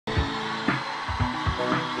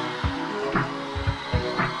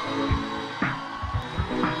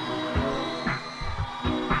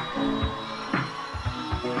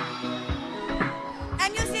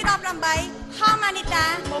នីតា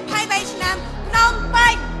23ឆ្នាំភ្នំពេ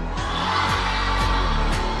ញ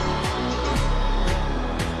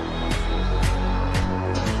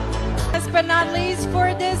Last but not least for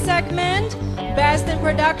this segment, Best in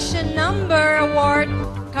Production Number Award.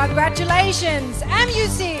 Congratulations,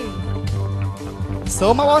 MUC! សូ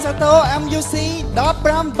មអបអរសាទរ MUC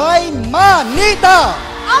 18ម៉ានីតា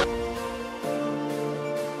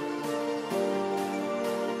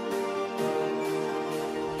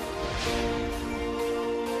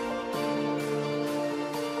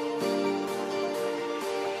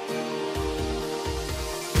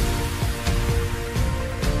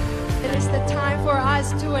It is the time for us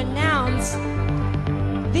to announce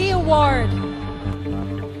the award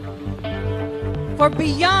for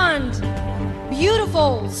Beyond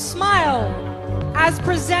Beautiful Smile as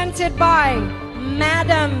presented by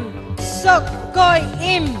Madam Sokoi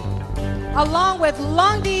Im along with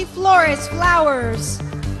Longdi Flores Flowers.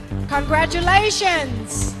 Congratulations!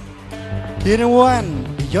 ពានរង្វាន់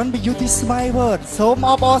Beyond Beauty Smile Award សូម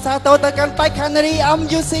អបអរសាទរទៅកាន់បេក្ខនារី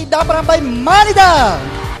MUC 18ម៉ានីតា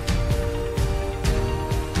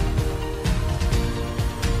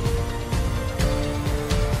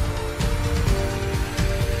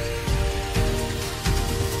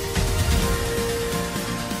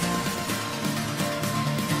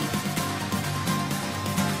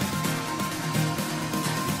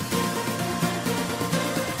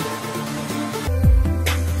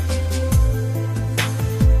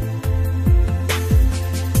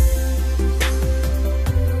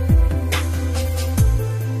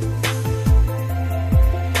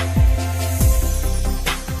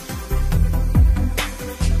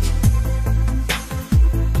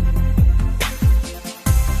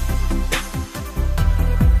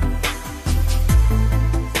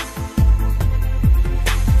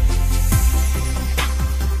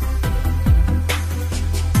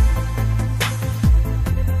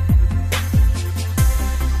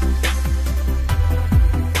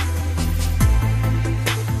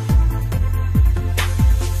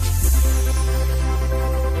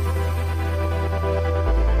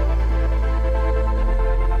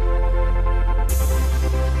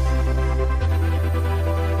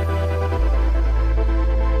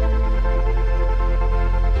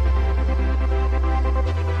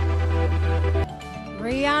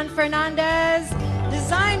Fernandez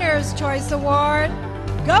Designer's Choice Award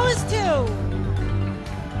goes to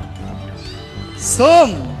សូម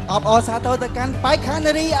អបអរសាទរទៅកាន់បេក្ខ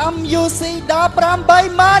នារី MUC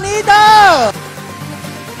 18ម៉ានីតា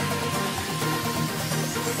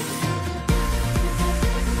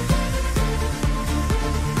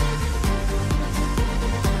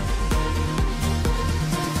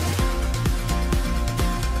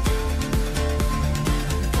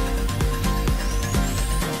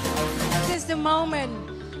The moment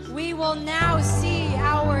we will now see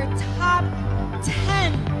our top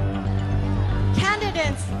 10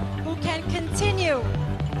 candidates who can continue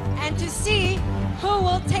and to see who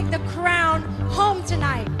will take the crown home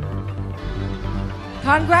tonight.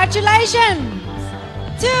 Congratulations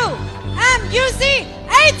to MUC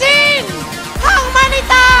 18 Hong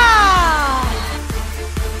Manita!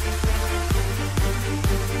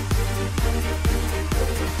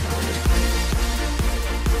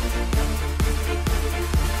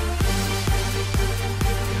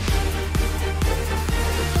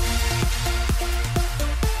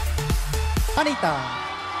 Anita.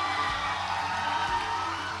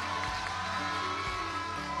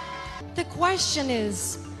 The question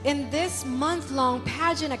is, in this month-long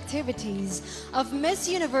pageant activities of Miss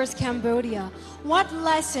Universe Cambodia, what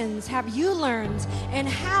lessons have you learned and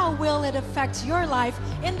how will it affect your life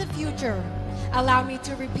in the future? Allow me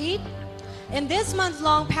to repeat. In this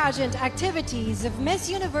month-long pageant activities of Miss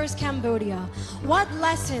Universe Cambodia, what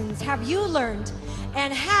lessons have you learned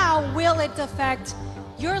and how will it affect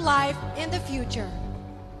your life in the future?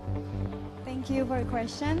 Thank you for the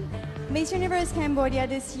question. Miss Universe Cambodia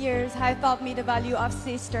this year has taught me the value of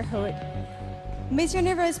sisterhood. Miss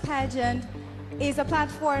Universe pageant is a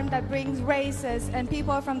platform that brings races and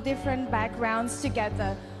people from different backgrounds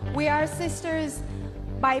together. We are sisters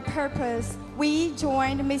by purpose. We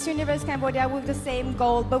joined Miss Universe Cambodia with the same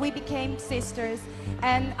goal, but we became sisters.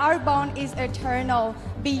 And our bond is eternal.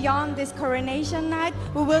 Beyond this coronation night,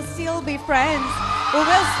 we will still be friends. We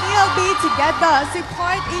will still be together,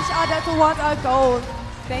 support each other towards our goal.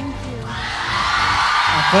 Thank you.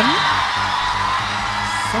 អរគុណ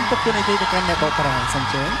សូមទប់ទូនីតិទៅកាន់អ្នកបកប្រែសូម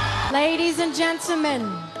ជើញ Ladies and gentlemen,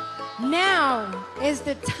 now is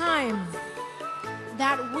the time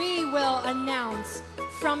that we will announce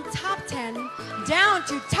from top 10 down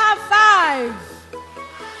to top 5.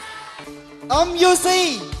 MUC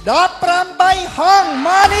 18ห้อง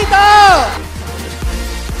Monitor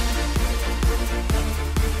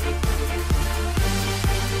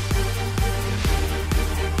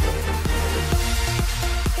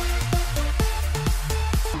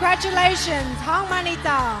Congratulations, Hong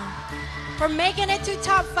Manita, for making it to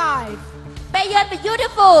top 5. Beyond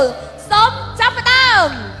beautiful សូមចាប់ផ្ដើម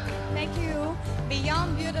Thank you.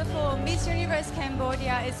 Beyond beautiful, Miss Universe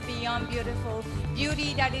Cambodia is beyond beautiful.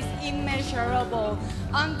 Beauty that is immeasurable.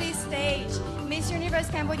 On this stage, Miss Universe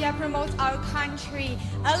Cambodia promotes our country,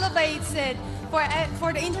 elevates it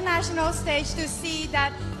for the international stage to see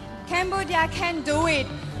that Cambodia can do it.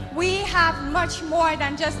 We have much more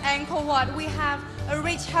than just Angkor Wat. We have a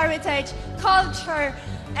rich heritage, culture,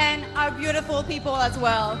 and our beautiful people as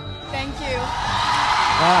well. Thank you.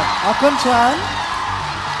 បាទអរគុណច្រើន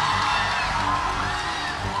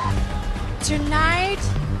Tonight,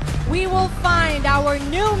 we will find our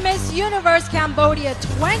new Miss Universe Cambodia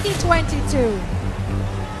 2022.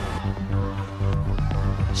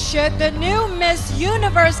 Should the new Miss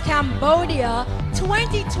Universe Cambodia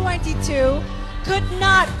 2022 could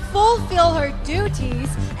not fulfill her duties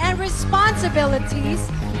and responsibilities,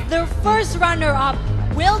 the first runner-up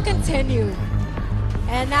will continue.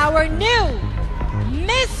 And our new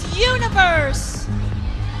Miss Universe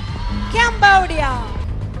Cambodia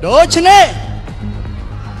ដូច្នេះ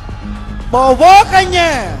បវរកញ្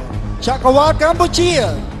ញាចក្រវាឡកម្ពុជា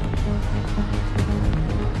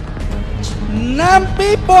ឆ្នាំ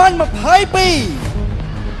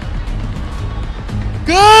2022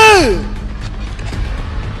គឺ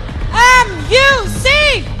MUC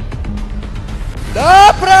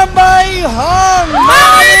 18ห้อง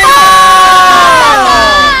Monitor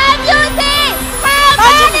MUC អ